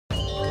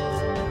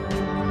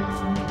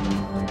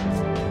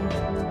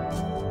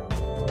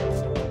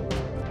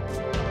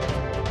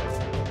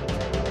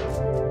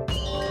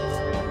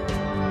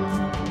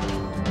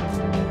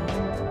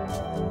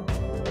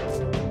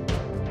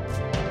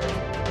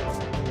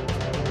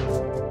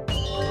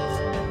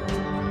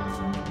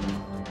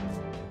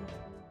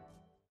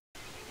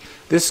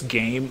This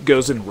game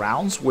goes in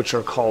rounds, which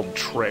are called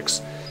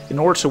tricks. In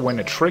order to win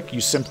a trick,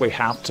 you simply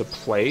have to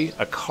play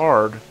a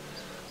card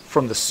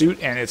from the suit,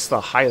 and it's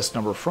the highest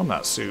number from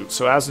that suit.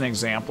 So as an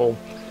example,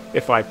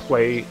 if I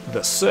play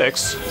the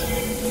 6,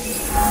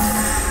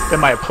 then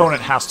my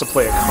opponent has to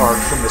play a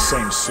card from the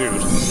same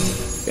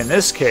suit. In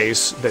this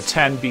case, the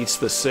 10 beats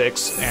the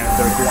 6, and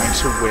they're going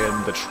to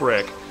win the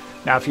trick.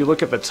 Now, if you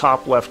look at the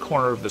top left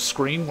corner of the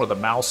screen where the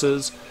mouse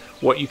is,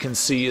 what you can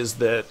see is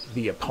that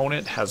the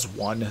opponent has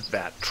won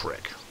that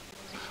trick.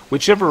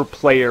 Whichever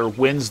player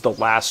wins the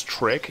last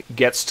trick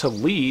gets to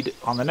lead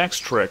on the next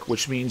trick,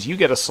 which means you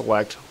get to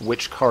select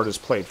which card is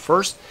played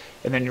first,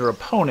 and then your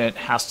opponent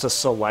has to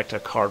select a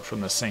card from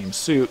the same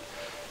suit.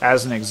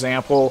 As an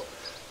example,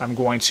 I'm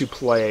going to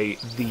play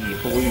the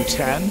blue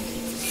 10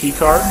 key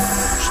card,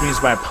 which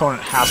means my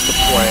opponent has to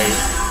play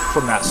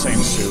from that same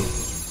suit.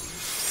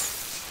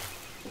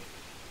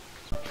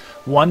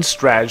 One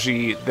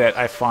strategy that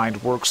I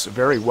find works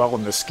very well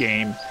in this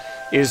game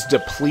is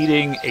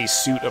depleting a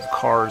suit of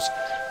cards.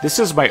 This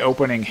is my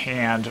opening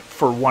hand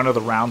for one of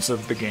the rounds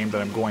of the game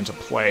that I'm going to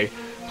play.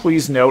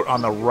 Please note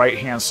on the right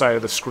hand side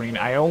of the screen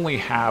I only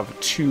have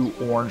 2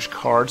 orange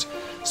cards.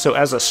 So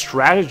as a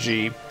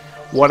strategy,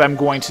 what I'm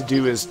going to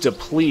do is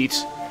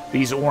deplete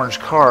these orange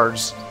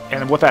cards,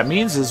 and what that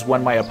means is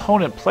when my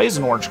opponent plays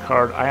an orange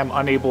card, I am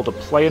unable to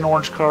play an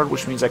orange card,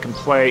 which means I can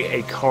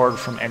play a card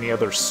from any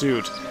other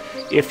suit.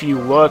 If you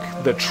look,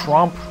 the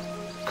trump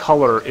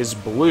color is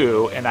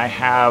blue, and I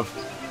have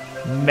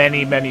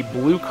many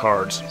blue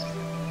cards.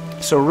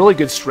 So a really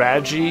good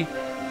strategy,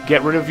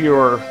 get rid of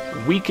your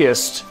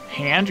weakest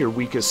hand, your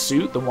weakest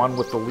suit, the one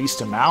with the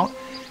least amount,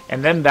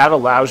 and then that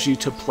allows you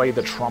to play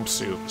the trump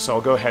suit. So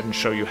I'll go ahead and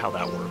show you how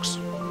that works.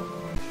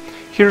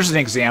 Here's an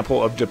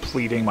example of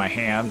depleting my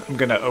hand. I'm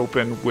going to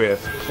open with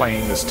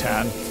playing this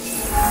 10.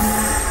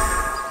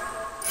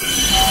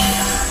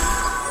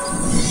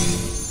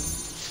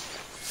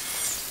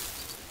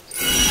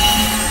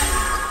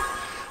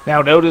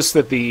 Now notice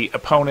that the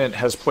opponent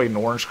has played an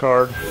orange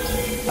card.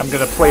 I'm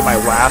going to play my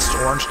last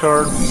orange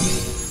card.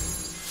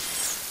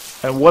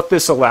 And what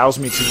this allows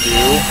me to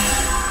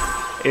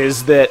do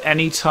is that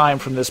any time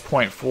from this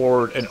point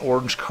forward an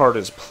orange card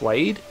is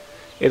played,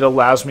 it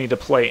allows me to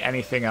play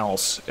anything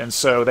else. And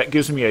so that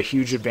gives me a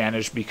huge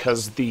advantage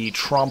because the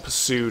trump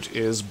suit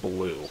is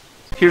blue.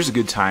 Here's a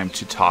good time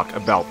to talk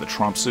about the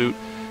trump suit.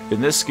 In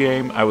this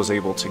game, I was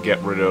able to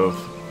get rid of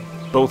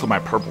both of my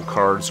purple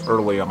cards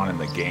early on in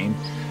the game,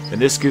 and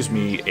this gives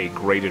me a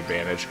great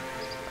advantage.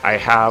 I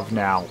have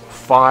now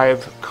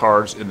 5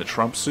 cards in the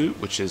trump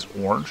suit, which is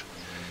orange.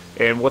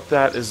 And what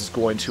that is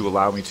going to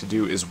allow me to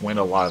do is win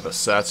a lot of the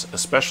sets,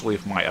 especially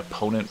if my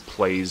opponent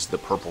plays the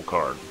purple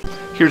card.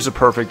 Here's a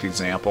perfect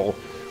example.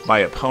 My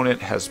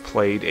opponent has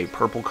played a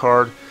purple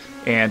card,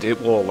 and it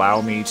will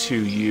allow me to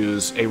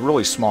use a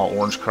really small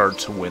orange card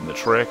to win the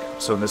trick.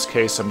 So in this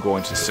case, I'm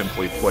going to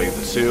simply play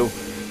the 2.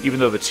 Even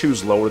though the 2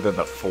 is lower than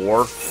the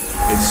 4,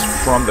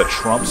 it's from the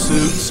trump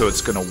suit, so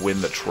it's going to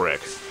win the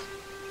trick.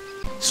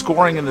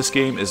 Scoring in this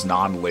game is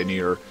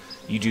non-linear.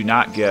 You do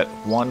not get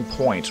 1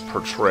 point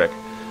per trick.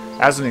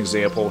 As an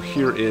example,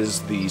 here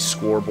is the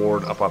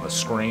scoreboard up on the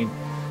screen,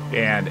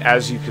 and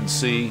as you can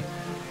see,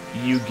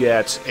 you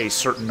get a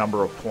certain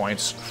number of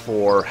points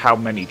for how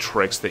many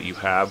tricks that you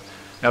have.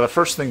 Now the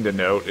first thing to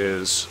note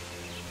is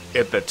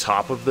at the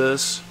top of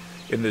this,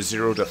 in the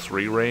 0 to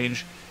 3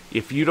 range,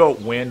 if you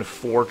don't win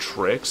 4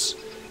 tricks,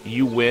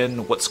 you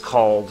win what's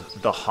called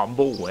the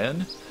humble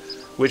win,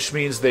 which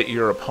means that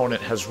your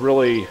opponent has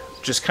really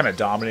just kind of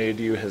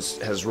dominated you,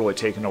 has really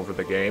taken over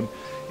the game.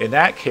 In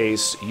that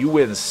case, you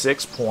win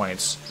 6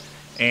 points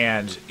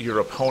and your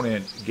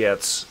opponent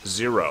gets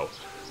 0.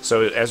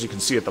 So as you can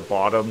see at the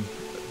bottom,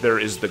 there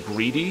is the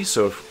greedy.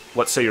 So if,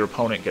 let's say your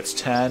opponent gets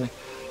 10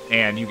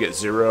 and you get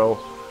 0,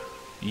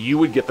 you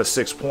would get the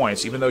 6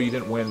 points, even though you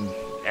didn't win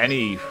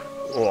any.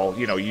 Well,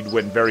 you know, you'd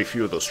win very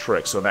few of those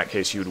tricks. So in that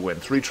case, you would win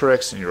 3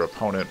 tricks and your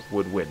opponent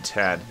would win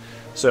 10.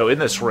 So in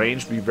this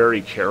range, be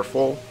very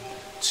careful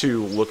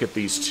to look at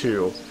these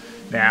 2.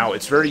 Now,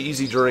 it's very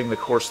easy during the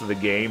course of the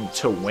game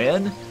to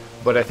win,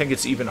 but I think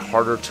it's even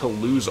harder to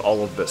lose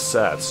all of the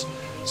sets.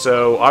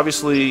 So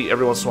obviously,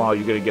 every once in a while,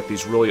 you're going to get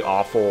these really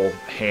awful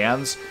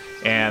hands,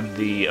 and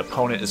the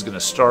opponent is going to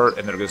start,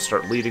 and they're going to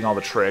start leading all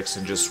the tricks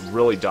and just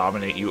really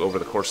dominate you over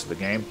the course of the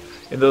game.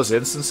 In those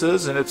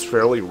instances, and it's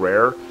fairly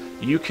rare,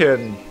 you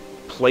can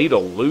play to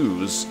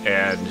lose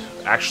and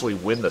actually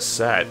win the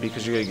set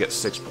because you're going to get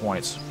 6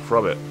 points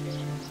from it.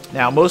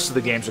 Now, most of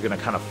the games are going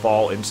to kind of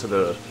fall into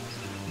the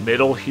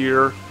middle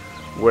here,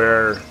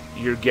 where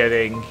you're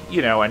getting,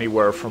 you know,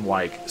 anywhere from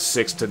like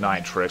 6 to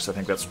 9 tricks. I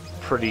think that's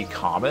pretty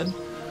common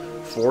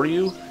for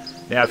you.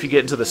 Now, if you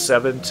get into the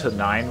 7 to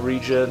 9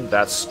 region,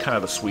 that's kind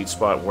of the sweet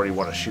spot where you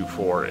want to shoot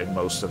for in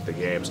most of the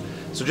games.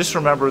 So just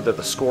remember that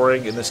the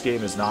scoring in this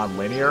game is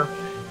non-linear.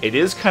 It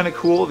is kind of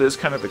cool. It is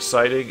kind of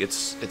exciting.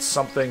 It's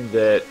something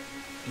that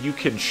you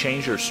can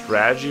change your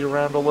strategy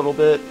around a little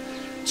bit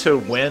to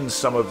win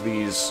some of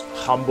these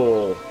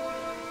humble,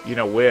 you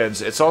know,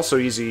 wins. It's also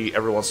easy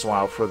every once in a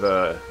while for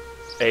the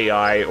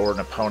AI or an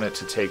opponent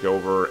to take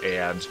over,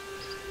 and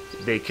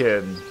they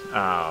can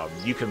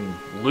you can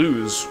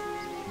lose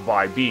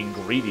by being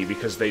greedy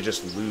because they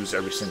just lose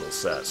every single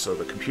set. So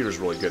the computer's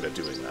really good at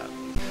doing that.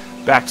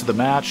 Back to the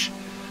match.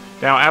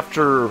 Now,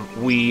 after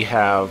we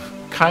have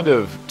kind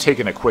of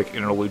taken a quick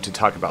interlude to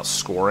talk about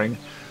scoring,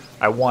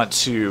 I want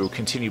to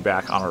continue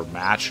back on our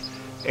match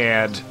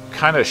and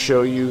kind of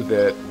show you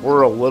that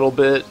we're a little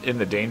bit in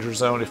the danger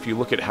zone. If you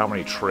look at how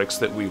many tricks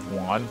that we've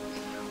won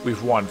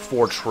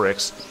 4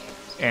 tricks,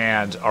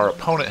 and our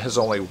opponent has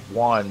only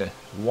won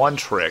 1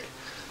 trick.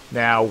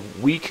 Now,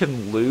 we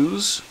can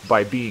lose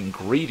by being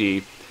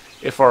greedy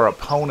if our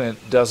opponent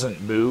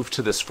doesn't move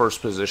to this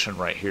first position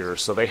right here.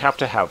 So they have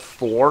to have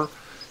 4,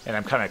 and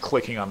I'm kind of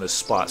clicking on this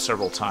spot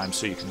several times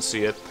so you can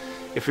see it.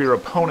 If your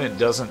opponent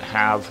doesn't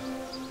have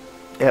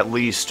at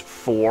least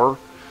 4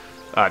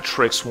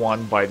 tricks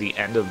won by the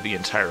end of the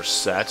entire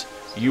set,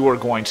 you are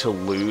going to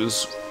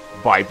lose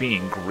by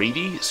being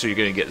greedy, so you're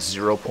going to get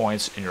 0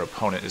 points, and your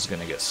opponent is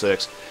going to get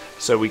 6.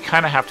 So we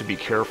kind of have to be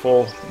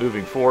careful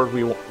moving forward.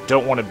 We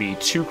don't want to be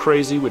too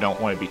crazy, we don't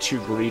want to be too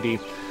greedy.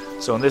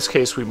 So in this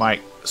case, we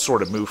might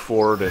sort of move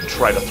forward and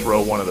try to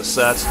throw one of the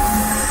sets.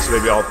 So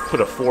maybe I'll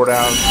put a 4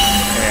 down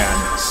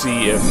and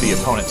see if the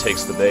opponent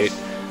takes the bait.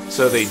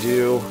 So they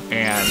do,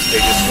 and they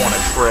just want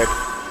a trick.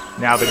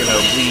 Now they're going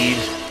to lead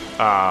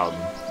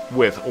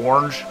with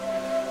orange.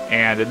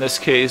 And in this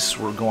case,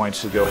 we're going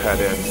to go ahead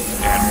and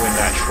win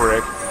that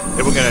trick.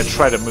 Then we're going to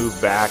try to move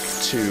back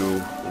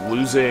to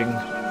losing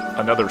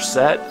another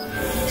set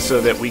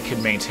so that we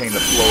can maintain the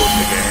flow of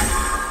the game.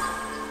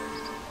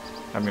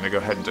 I'm going to go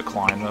ahead and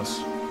decline this.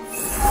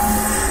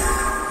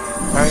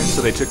 Okay,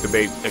 so they took the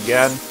bait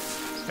again,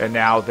 and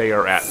now they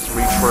are at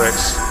 3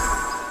 tricks.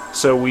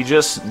 So we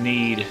just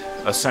need,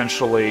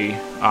 essentially,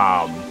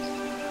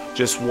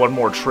 just 1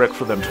 more trick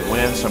for them to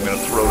win. So I'm going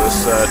to throw this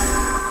set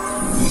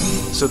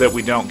so that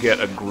we don't get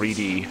a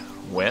greedy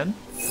win.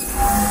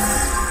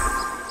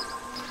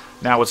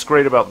 Now, what's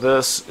great about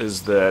this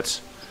is that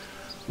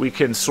we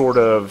can sort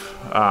of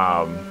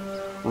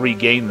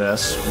regain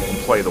this. We can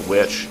play the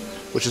witch,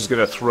 which is going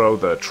to throw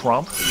the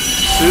trump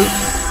suit.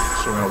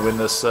 So we're going to win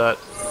this set.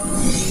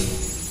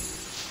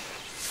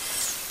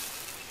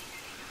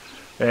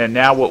 And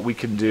now what we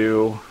can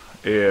do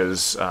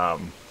is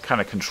kind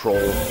of control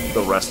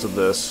the rest of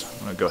this.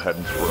 I'm going to go ahead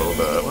and throw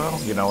the, well,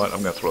 you know what,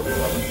 I'm going to throw the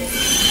 11.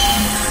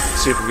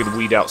 See if we can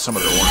weed out some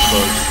of their orange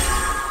folks.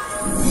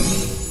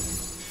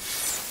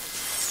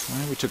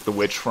 Well, we took the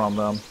witch from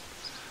them.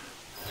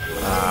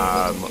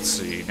 Let's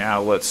see,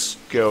 now let's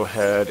go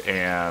ahead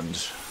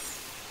and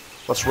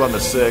let's run the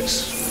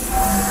 6.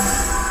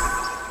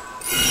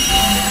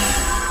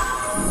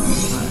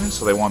 Alright,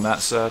 so they won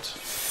that set.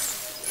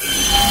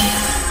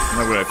 And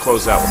then we're going to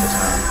close out with a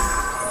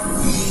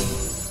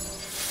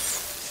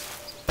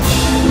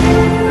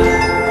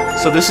 10.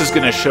 So this is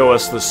going to show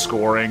us the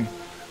scoring.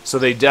 So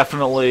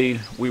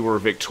we were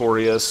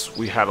victorious.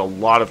 We had a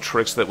lot of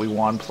tricks that we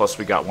won, plus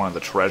we got one of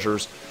the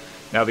treasures.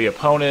 Now the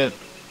opponent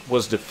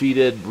was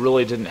defeated,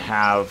 really didn't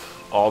have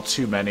all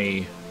too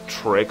many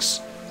tricks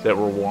that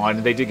were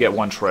won. They did get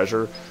 1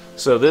 treasure.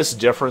 So this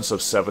difference of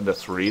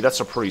 7-3, that's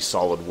a pretty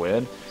solid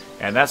win.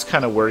 And that's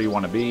kind of where you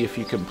want to be. If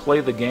you can play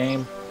the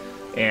game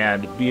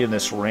and be in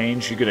this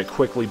range, you're going to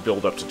quickly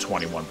build up to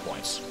 21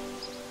 points.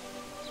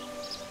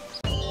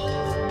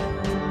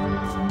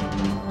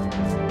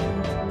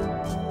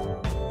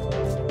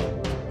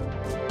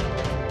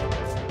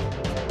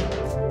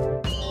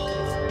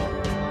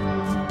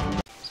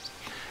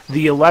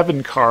 The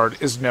 11 card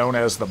is known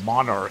as the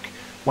Monarch.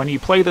 When you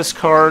play this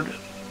card,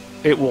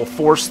 it will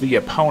force the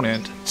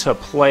opponent to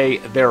play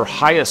their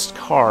highest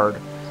card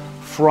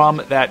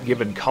from that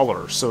given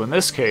color. So in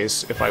this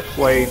case, if I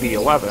play the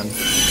 11,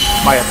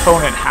 my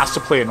opponent has to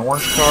play an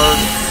orange card,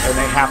 and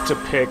they have to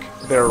pick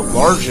their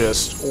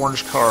largest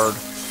orange card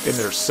in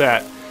their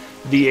set.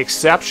 The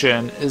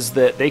exception is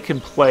that they can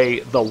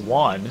play the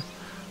 1,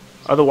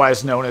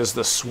 otherwise known as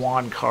the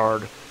Swan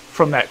card,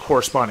 from that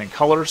corresponding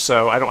color.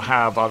 So I don't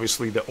have,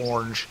 obviously, the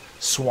orange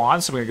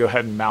swan, so I'm going to go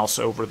ahead and mouse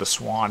over the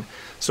swan.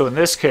 So in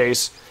this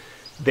case,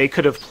 they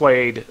could have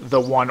played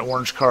the 1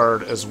 orange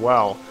card as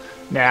well.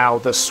 Now,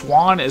 the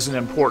swan is an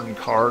important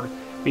card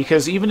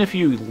because even if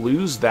you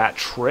lose that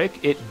trick,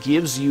 it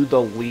gives you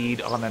the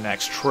lead on the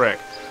next trick.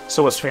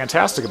 So what's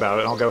fantastic about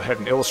it, and I'll go ahead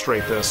and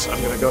illustrate this,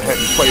 I'm going to go ahead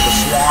and play the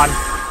swan.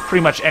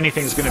 Pretty much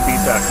anything's going to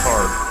beat that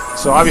card.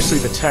 So obviously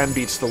the 10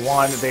 beats the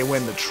 1, they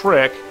win the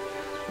trick.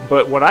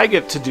 But what I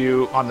get to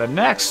do on the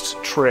next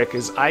trick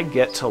is I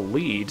get to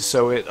lead,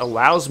 so it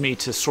allows me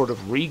to sort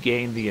of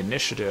regain the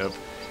initiative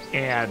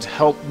and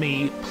help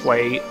me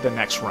play the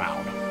next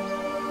round.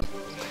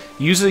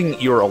 Using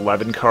your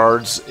 11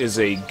 cards is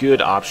a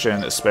good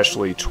option,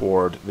 especially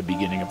toward the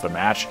beginning of the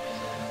match.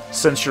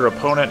 Since your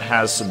opponent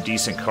has some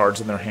decent cards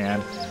in their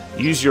hand,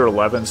 use your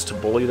 11s to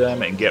bully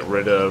them and get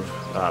rid of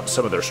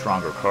some of their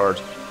stronger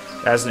cards.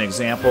 As an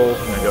example,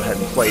 I'm going to go ahead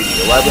and play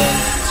the 11.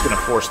 It's going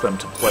to force them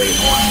to play an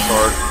orange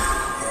card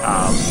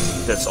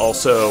that's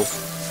also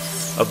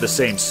of the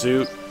same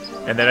suit.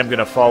 And then I'm going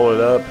to follow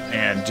it up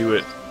and do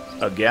it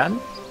again.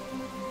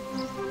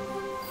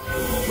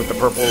 with the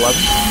purple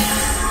 11.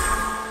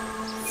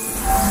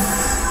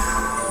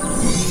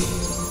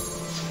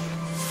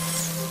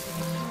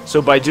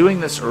 So by doing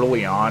this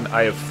early on,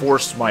 I have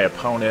forced my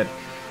opponent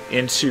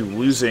into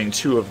losing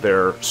 2 of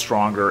their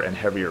stronger and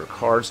heavier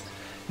cards.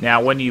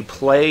 Now when you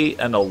play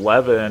an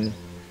 11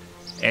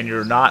 and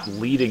you're not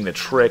leading the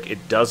trick,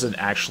 it doesn't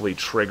actually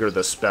trigger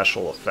the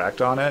special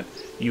effect on it.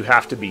 You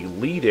have to be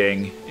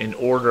leading in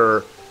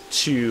order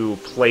to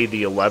play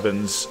the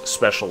 11's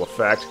special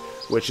effect,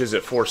 which is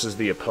it forces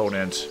the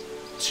opponent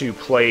to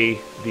play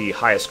the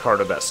highest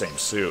card of that same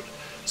suit.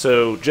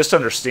 So just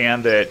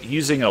understand that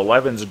using an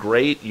 11's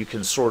great, you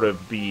can sort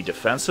of be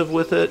defensive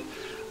with it,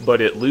 but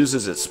it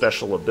loses its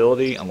special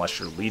ability unless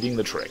you're leading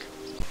the trick.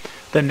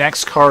 The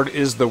next card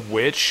is the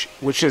Witch,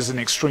 which is an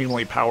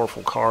extremely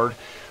powerful card.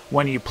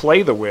 When you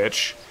play the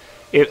Witch,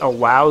 it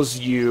allows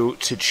you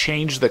to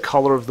change the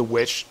color of the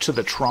Witch to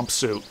the trump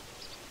suit.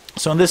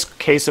 So in this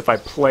case, if I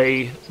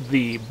play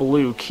the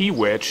blue Key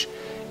Witch,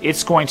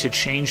 it's going to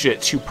change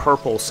it to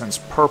purple since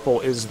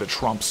purple is the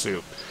trump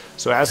suit.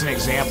 So as an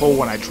example,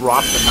 when I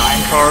drop the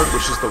 9 card,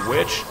 which is the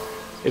Witch,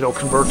 it'll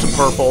convert to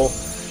purple,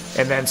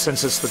 and then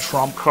since it's the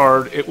trump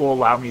card, it will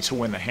allow me to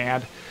win the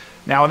hand.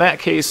 Now in that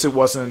case, it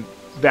wasn't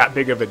that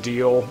big of a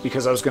deal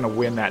because I was going to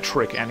win that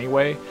trick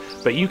anyway,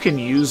 but you can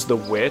use the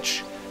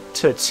Witch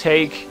to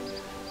take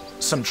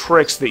some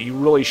tricks that you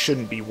really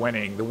shouldn't be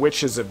winning. The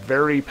Witch is a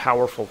very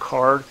powerful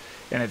card,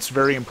 and it's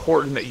very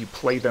important that you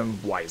play them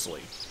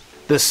wisely.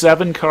 The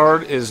 7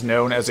 card is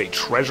known as a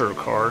treasure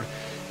card.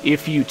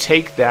 If you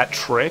take that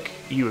trick,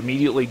 you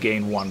immediately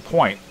gain 1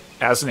 point.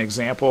 As an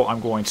example,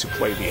 I'm going to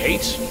play the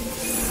 8.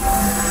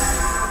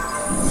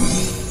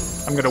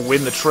 I'm going to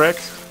win the trick,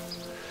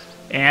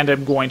 and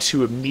I'm going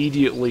to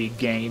immediately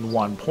gain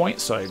 1 point,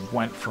 so I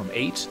went from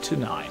 8 to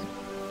 9.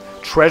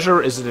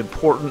 Treasure is an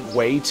important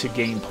way to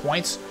gain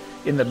points.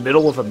 In the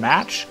middle of a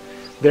match,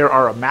 there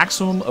are a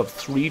maximum of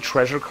 3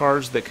 treasure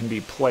cards that can be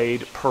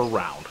played per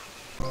round.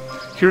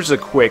 Here's a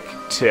quick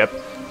tip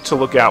to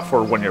look out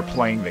for when you're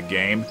playing the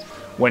game.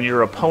 When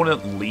your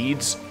opponent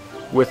leads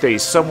with a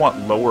somewhat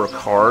lower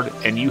card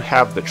and you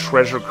have the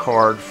treasure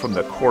card from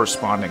the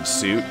corresponding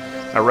suit,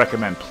 I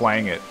recommend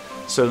playing it.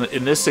 So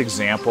in this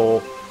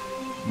example,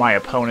 my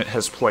opponent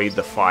has played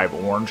the 5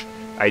 orange.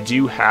 I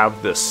do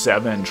have the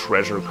 7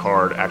 treasure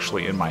card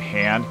actually in my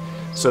hand.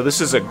 So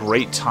this is a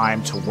great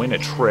time to win a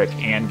trick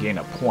and gain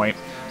a point.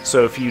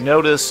 So if you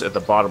notice at the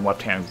bottom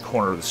left-hand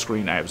corner of the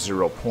screen, I have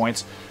 0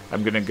 points.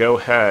 I'm going to go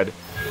ahead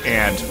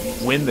and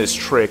win this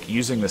trick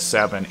using the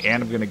 7,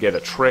 and I'm going to get a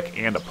trick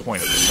and a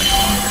point at the same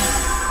time.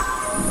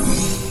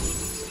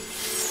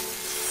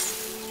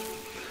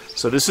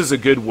 So this is a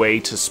good way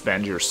to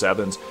spend your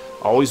 7s.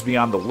 Always be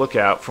on the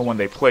lookout for when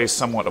they play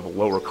somewhat of a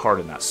lower card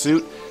in that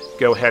suit.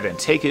 Go ahead and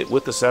take it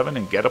with the 7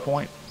 and get a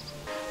point.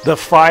 The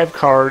 5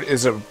 card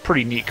is a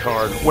pretty neat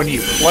card. When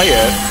you play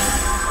it,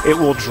 it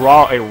will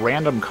draw a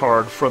random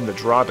card from the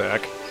draw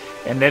deck,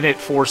 and then it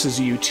forces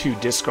you to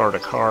discard a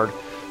card.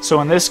 So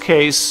in this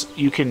case,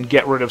 you can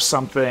get rid of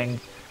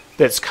something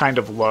that's kind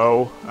of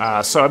low.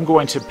 So I'm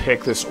going to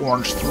pick this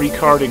orange 3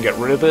 card and get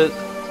rid of it.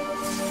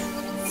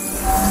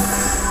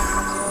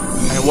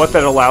 And what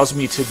that allows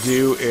me to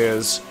do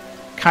is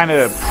kind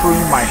of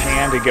prune my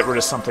hand and get rid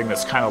of something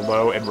that's kind of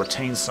low and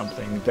retain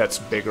something that's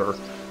bigger.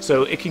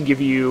 So it can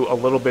give you a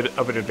little bit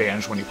of an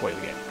advantage when you play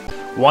the game.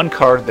 One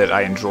card that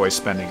I enjoy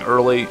spending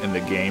early in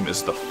the game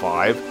is the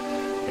 5.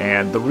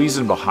 And the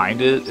reason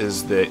behind it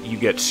is that you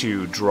get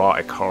to draw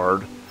a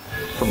card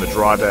from the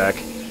draw deck,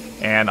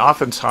 and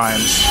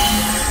oftentimes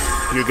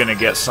you're going to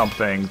get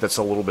something that's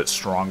a little bit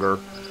stronger.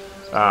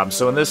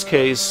 So in this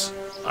case,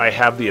 I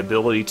have the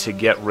ability to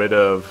get rid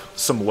of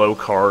some low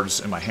cards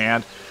in my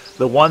hand.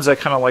 The ones I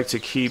kind of like to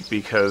keep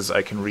because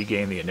I can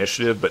regain the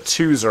initiative, but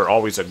 2s are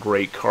always a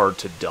great card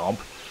to dump.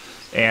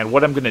 And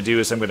what I'm going to do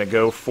is I'm going to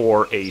go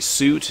for a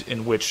suit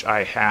in which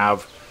I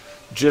have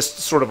just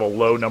sort of a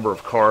low number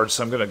of cards.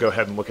 So I'm going to go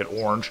ahead and look at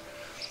orange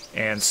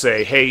and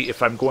say, hey,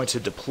 if I'm going to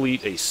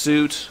deplete a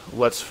suit,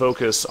 let's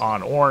focus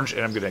on orange,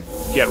 and I'm going to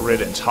get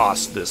rid and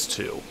toss this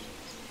 2.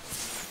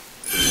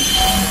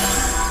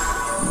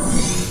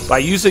 By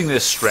using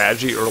this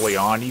strategy early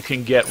on, you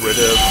can get rid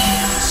of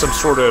some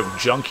sort of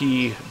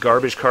junky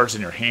garbage cards in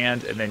your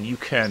hand, and then you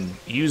can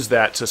use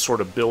that to sort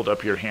of build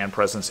up your hand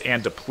presence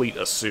and deplete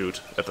a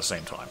suit at the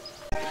same time.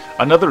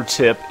 Another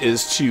tip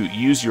is to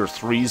use your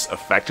 3s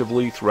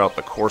effectively throughout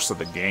the course of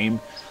the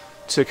game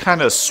to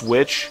kind of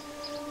switch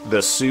the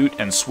suit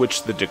and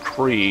switch the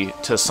decree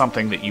to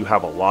something that you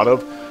have a lot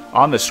of.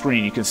 On the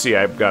screen you can see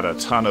I've got a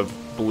ton of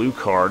blue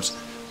cards.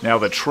 Now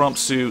the trump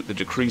suit, the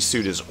decree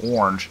suit, is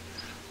orange.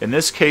 In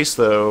this case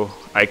though,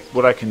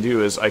 what I can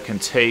do is I can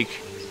take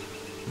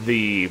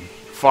the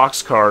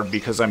fox card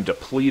because I'm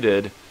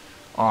depleted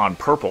on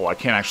purple. I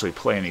can't actually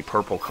play any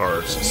purple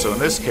cards. So in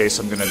this case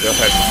I'm going to go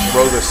ahead and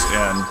throw this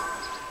in,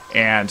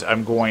 and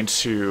I'm going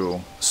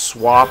to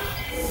swap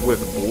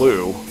with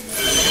blue.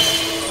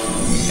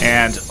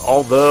 And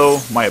although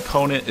my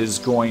opponent is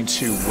going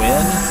to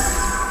win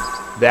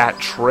that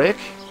trick,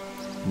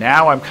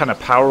 Now I'm kind of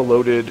power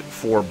loaded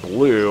for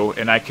blue,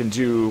 and I can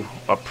do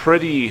a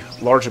pretty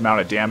large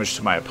amount of damage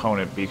to my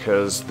opponent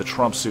because the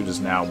trump suit is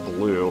now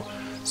blue.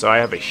 So I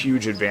have a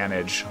huge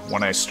advantage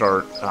when I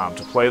start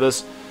to play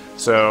this.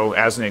 So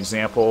as an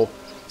example,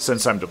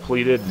 since I'm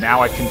depleted,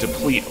 now I can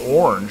deplete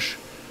orange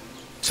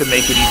to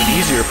make it even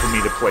easier for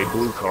me to play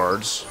blue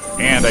cards,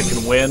 and I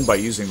can win by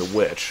using the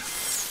witch.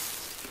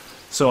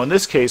 So in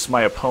this case,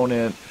 my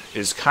opponent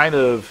is kind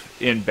of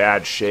in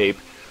bad shape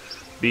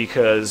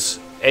because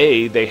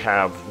A, they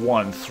have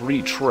won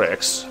 3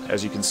 tricks,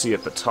 as you can see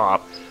at the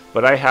top,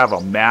 but I have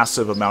a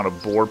massive amount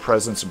of board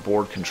presence and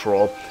board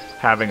control.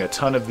 Having a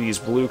ton of these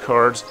blue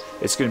cards,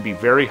 it's going to be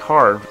very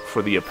hard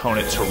for the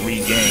opponent to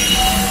regain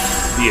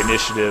the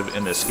initiative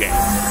in this game.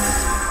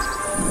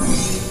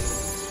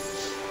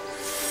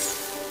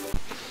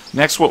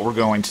 Next, what we're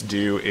going to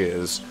do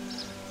is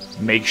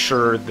make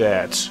sure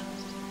that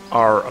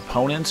our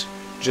opponent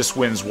just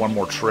wins 1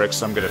 more trick.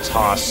 So I'm going to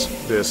toss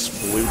this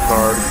blue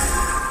card,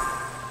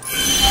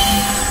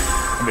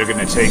 and they're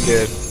going to take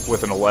it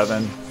with an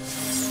 11.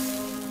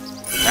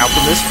 Now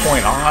from this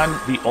point on,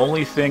 the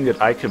only thing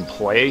that I can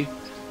play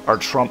are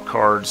trump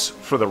cards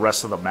for the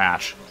rest of the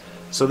match.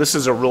 So this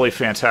is a really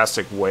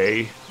fantastic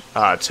way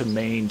to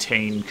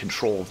maintain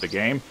control of the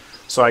game.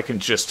 So I can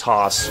just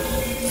toss a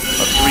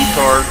 3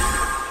 card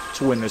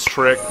to win this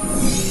trick.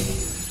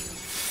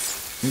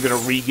 I'm going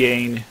to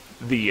regain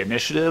the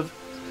initiative,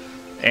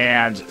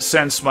 and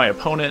since my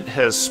opponent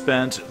has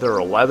spent their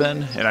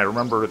 11 and I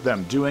remember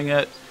them doing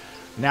it,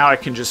 now I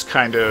can just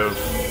kind of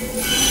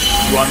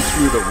run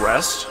through the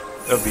rest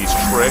of these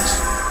tricks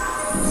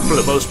for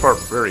the most part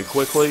very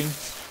quickly,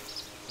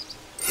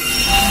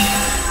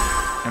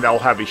 and I'll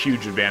have a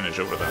huge advantage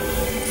over them.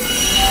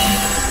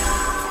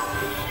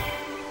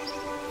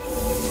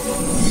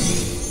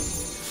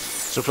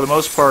 So for the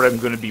most part, I'm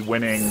going to be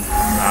winning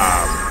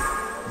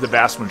the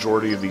vast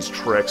majority of these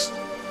tricks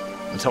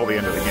until the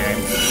end of the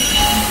game.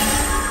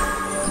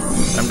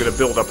 I'm going to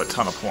build up a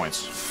ton of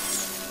points.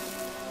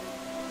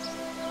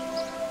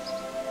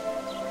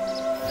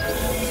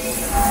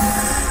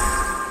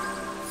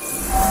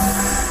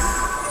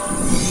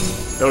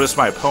 Notice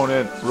my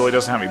opponent really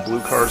doesn't have any blue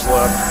cards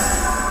left,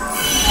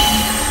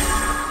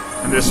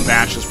 and this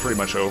match is pretty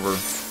much over.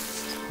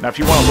 Now if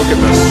you want to look at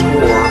the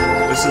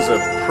score, this is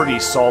a pretty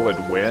solid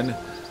win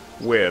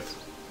with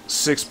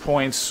 6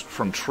 points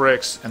from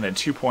tricks and then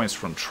 2 points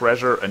from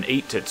treasure, an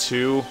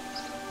 8-2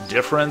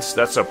 difference.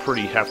 That's a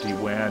pretty hefty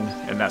win,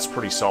 and that's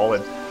pretty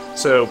solid.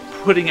 So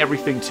putting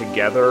everything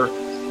together,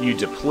 you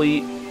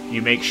deplete,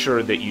 you make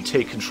sure that you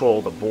take control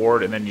of the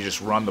board, and then you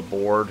just run the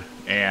board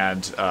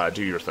and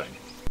do your thing.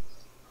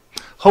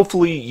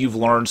 Hopefully you've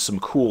learned some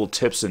cool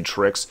tips and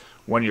tricks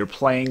when you're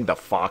playing the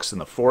Fox in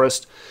the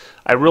Forest.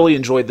 I really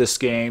enjoyed this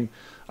game.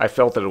 I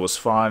felt that it was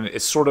fun.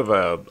 It's sort of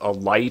a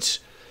light,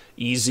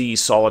 easy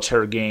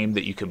solitaire game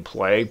that you can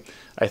play.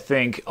 I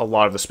think a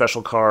lot of the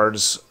special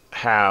cards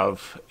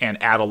have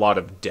and add a lot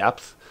of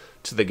depth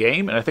to the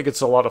game, and I think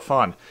it's a lot of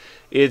fun.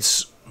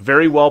 It's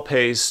very well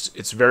paced.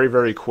 It's very,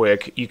 very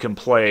quick. You can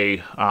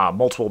play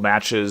multiple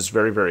matches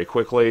very, very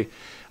quickly.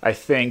 I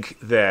think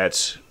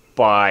that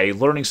by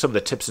learning some of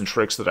the tips and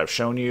tricks that I've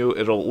shown you,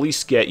 it'll at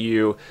least get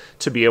you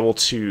to be able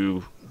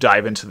to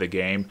dive into the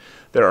game.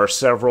 There are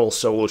several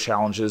solo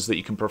challenges that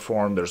you can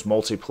perform. There's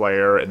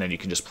multiplayer, and then you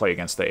can just play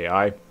against the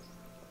AI.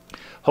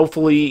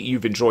 Hopefully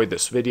you've enjoyed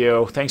this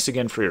video. Thanks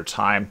again for your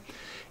time,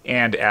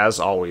 and as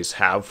always,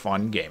 have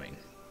fun gaming.